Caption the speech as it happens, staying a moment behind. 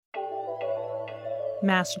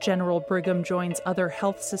Mass General Brigham joins other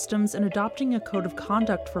health systems in adopting a code of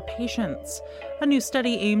conduct for patients. A new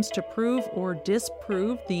study aims to prove or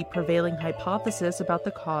disprove the prevailing hypothesis about the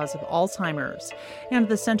cause of Alzheimer's. And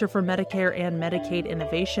the Center for Medicare and Medicaid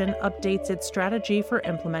Innovation updates its strategy for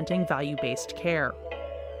implementing value-based care.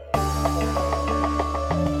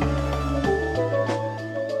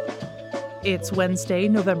 It's Wednesday,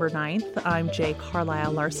 November 9th. I'm Jay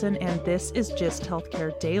Carlisle Larson, and this is Gist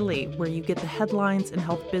Healthcare Daily, where you get the headlines in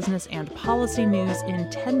health business and policy news in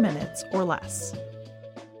 10 minutes or less.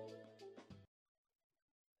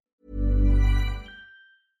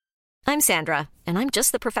 I'm Sandra, and I'm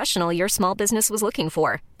just the professional your small business was looking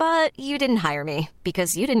for. But you didn't hire me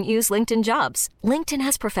because you didn't use LinkedIn Jobs. LinkedIn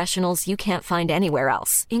has professionals you can't find anywhere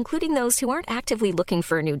else, including those who aren't actively looking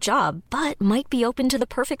for a new job, but might be open to the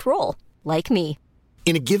perfect role. Like me.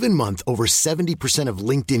 In a given month, over 70% of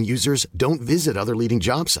LinkedIn users don't visit other leading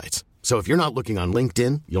job sites. So if you're not looking on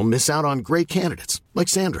LinkedIn, you'll miss out on great candidates like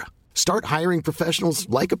Sandra. Start hiring professionals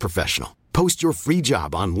like a professional. Post your free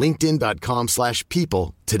job on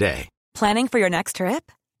linkedin.com/people today. Planning for your next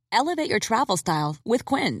trip? Elevate your travel style with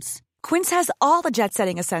Quince. Quince has all the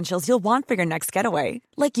jet-setting essentials you'll want for your next getaway,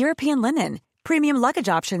 like European linen, premium luggage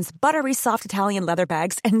options, buttery soft Italian leather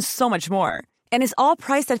bags, and so much more. And is all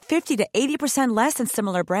priced at 50 to 80% less than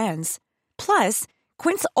similar brands. Plus,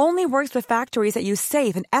 Quince only works with factories that use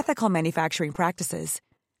safe and ethical manufacturing practices.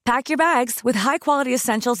 Pack your bags with high-quality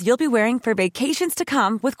essentials you'll be wearing for vacations to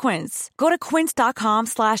come with Quince. Go to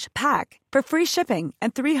quince.com/pack for free shipping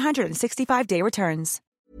and 365-day returns.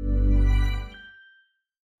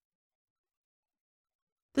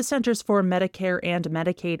 The Centers for Medicare and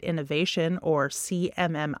Medicaid Innovation, or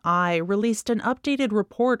CMMI, released an updated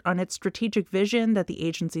report on its strategic vision that the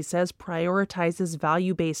agency says prioritizes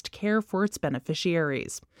value-based care for its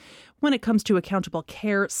beneficiaries. When it comes to accountable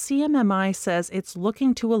care, CMMI says it's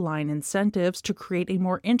looking to align incentives to create a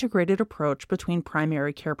more integrated approach between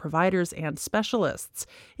primary care providers and specialists,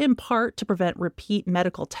 in part to prevent repeat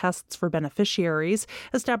medical tests for beneficiaries,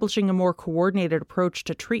 establishing a more coordinated approach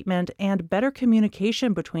to treatment, and better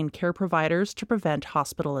communication between care providers to prevent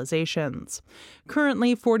hospitalizations.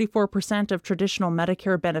 Currently, 44% of traditional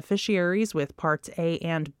Medicare beneficiaries with Parts A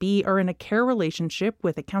and B are in a care relationship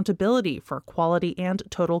with accountability for quality and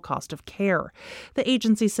total cost of care. The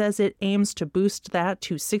agency says it aims to boost that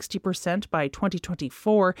to 60% by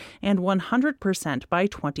 2024 and 100% by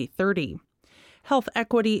 2030. Health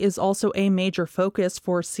equity is also a major focus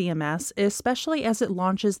for CMS, especially as it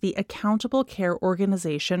launches the Accountable Care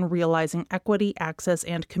Organization Realizing Equity, Access,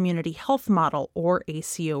 and Community Health Model, or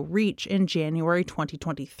ACO REACH, in January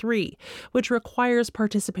 2023, which requires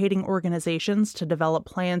participating organizations to develop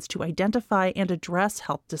plans to identify and address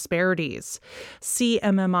health disparities.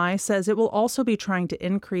 CMMI says it will also be trying to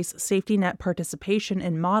increase safety net participation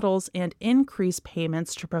in models and increase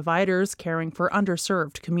payments to providers caring for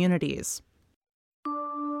underserved communities.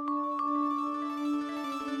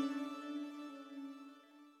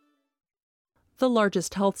 The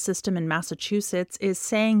largest health system in Massachusetts is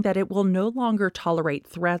saying that it will no longer tolerate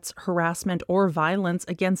threats, harassment, or violence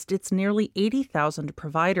against its nearly 80,000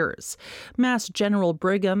 providers. Mass General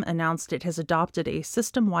Brigham announced it has adopted a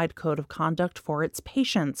system-wide code of conduct for its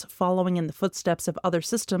patients, following in the footsteps of other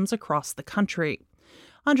systems across the country.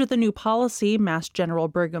 Under the new policy, Mass General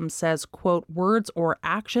Brigham says, quote, words or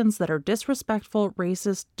actions that are disrespectful,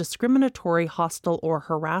 racist, discriminatory, hostile, or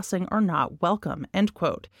harassing are not welcome, end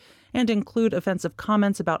quote, and include offensive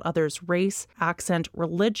comments about others' race, accent,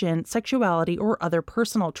 religion, sexuality, or other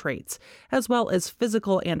personal traits, as well as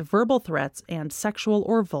physical and verbal threats and sexual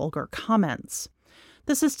or vulgar comments.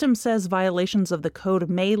 The system says violations of the code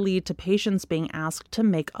may lead to patients being asked to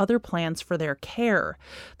make other plans for their care.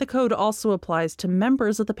 The code also applies to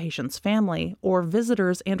members of the patient's family or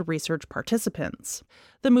visitors and research participants.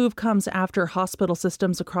 The move comes after hospital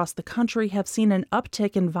systems across the country have seen an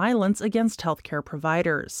uptick in violence against healthcare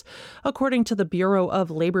providers. According to the Bureau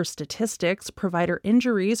of Labor Statistics, provider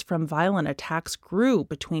injuries from violent attacks grew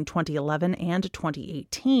between 2011 and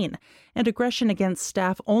 2018, and aggression against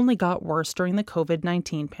staff only got worse during the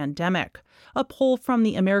COVID-19 pandemic. A poll from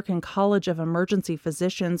the American College of Emergency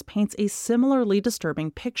Physicians paints a similarly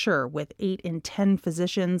disturbing picture, with 8 in 10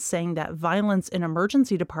 physicians saying that violence in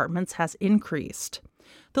emergency departments has increased.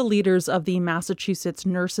 The leaders of the Massachusetts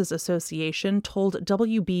Nurses Association told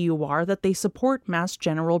WBUR that they support Mass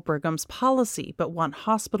General Brigham's policy, but want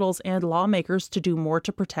hospitals and lawmakers to do more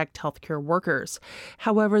to protect healthcare workers.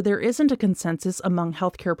 However, there isn't a consensus among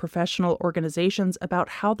healthcare professional organizations about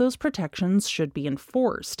how those protections should be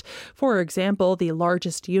enforced. For example, the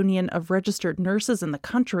largest union of registered nurses in the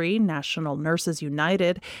country, National Nurses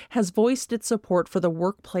United, has voiced its support for the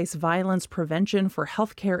Workplace Violence Prevention for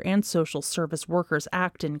Healthcare and Social Service Workers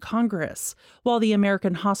Act in Congress, while the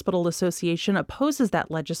American Hospital Association opposes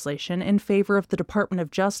that legislation in favor of the Department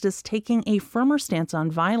of Justice taking a firmer stance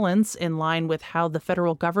on violence in line with how the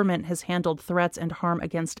federal government has handled threats and harm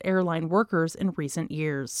against airline workers in recent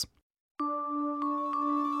years.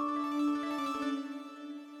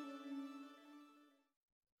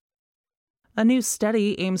 A new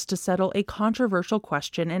study aims to settle a controversial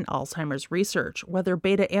question in Alzheimer's research, whether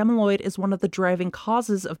beta amyloid is one of the driving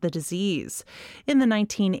causes of the disease. In the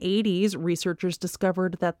 1980s, researchers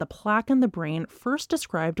discovered that the plaque in the brain first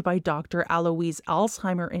described by Dr. Alois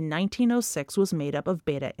Alzheimer in 1906 was made up of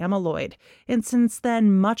beta amyloid. And since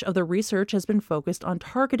then, much of the research has been focused on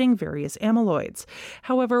targeting various amyloids.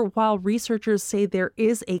 However, while researchers say there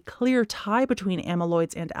is a clear tie between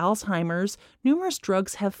amyloids and Alzheimer's, numerous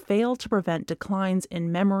drugs have failed to prevent declines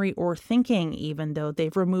in memory or thinking, even though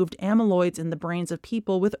they've removed amyloids in the brains of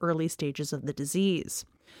people with early stages of the disease.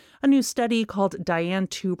 A new study called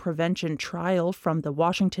DIAN-2 Prevention Trial from the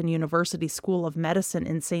Washington University School of Medicine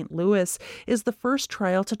in St. Louis is the first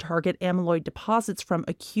trial to target amyloid deposits from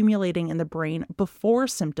accumulating in the brain before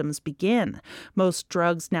symptoms begin. Most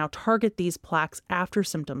drugs now target these plaques after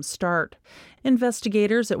symptoms start.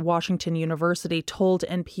 Investigators at Washington University told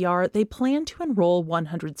NPR they plan to enroll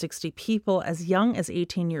 160 people as young as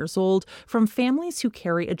 18 years old from families who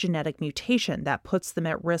carry a genetic mutation that puts them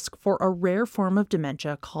at risk for a rare form of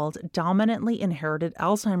dementia called dominantly inherited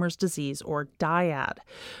Alzheimer's disease, or DIAD.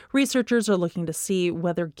 Researchers are looking to see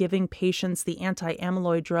whether giving patients the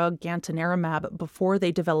anti-amyloid drug gantenerumab before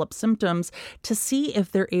they develop symptoms to see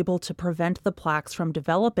if they're able to prevent the plaques from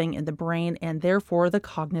developing in the brain and therefore the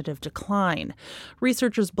cognitive decline.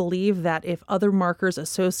 Researchers believe that if other markers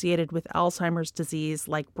associated with Alzheimer's disease,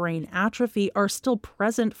 like brain atrophy, are still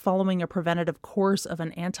present following a preventative course of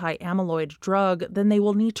an anti-amyloid drug, then they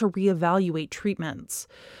will need to reevaluate treatments.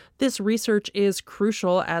 This research is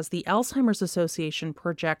crucial as the Alzheimer's Association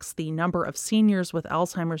projects the number of seniors with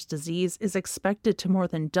Alzheimer's disease is expected to more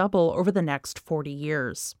than double over the next 40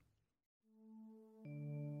 years.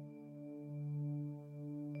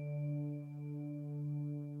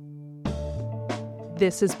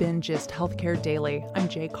 This has been Gist Healthcare Daily. I'm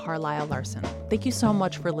Jay Carlisle Larson. Thank you so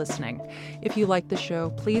much for listening. If you like the show,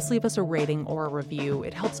 please leave us a rating or a review.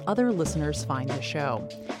 It helps other listeners find the show.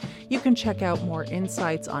 You can check out more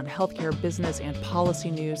insights on healthcare business and policy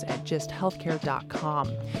news at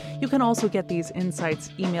gisthealthcare.com. You can also get these insights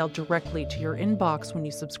emailed directly to your inbox when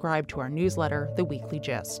you subscribe to our newsletter, The Weekly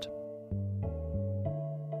Gist.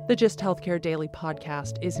 The Gist Healthcare Daily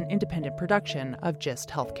podcast is an independent production of Gist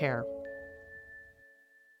Healthcare.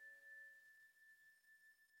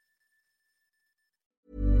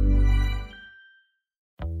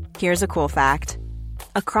 Here's a cool fact.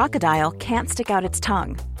 A crocodile can't stick out its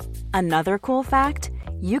tongue. Another cool fact,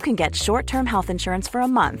 you can get short-term health insurance for a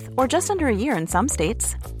month or just under a year in some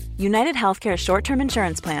states. United Healthcare short-term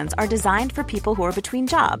insurance plans are designed for people who are between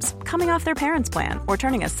jobs, coming off their parents' plan, or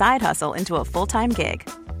turning a side hustle into a full-time gig.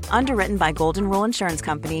 Underwritten by Golden Rule Insurance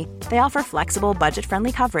Company, they offer flexible,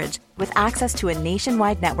 budget-friendly coverage with access to a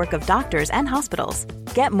nationwide network of doctors and hospitals.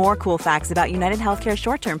 Get more cool facts about United Healthcare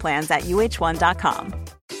short-term plans at uh1.com.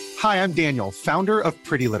 Hi, I'm Daniel, founder of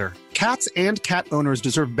Pretty Litter. Cats and cat owners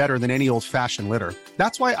deserve better than any old-fashioned litter.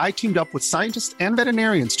 That's why I teamed up with scientists and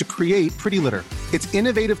veterinarians to create Pretty Litter. Its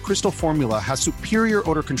innovative crystal formula has superior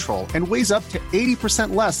odor control and weighs up to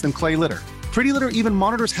 80% less than clay litter. Pretty Litter even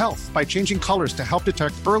monitors health by changing colors to help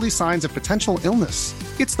detect early signs of potential illness.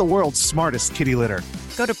 It's the world's smartest kitty litter.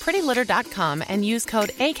 Go to prettylitter.com and use code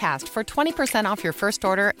ACAST for 20% off your first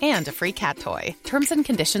order and a free cat toy. Terms and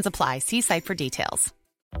conditions apply. See site for details.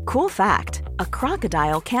 Cool fact, a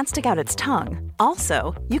crocodile can't stick out its tongue.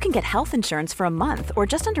 Also, you can get health insurance for a month or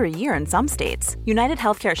just under a year in some states. United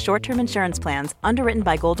Healthcare short-term insurance plans, underwritten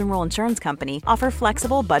by Golden Rule Insurance Company, offer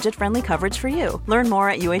flexible, budget-friendly coverage for you. Learn more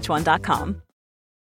at uh1.com.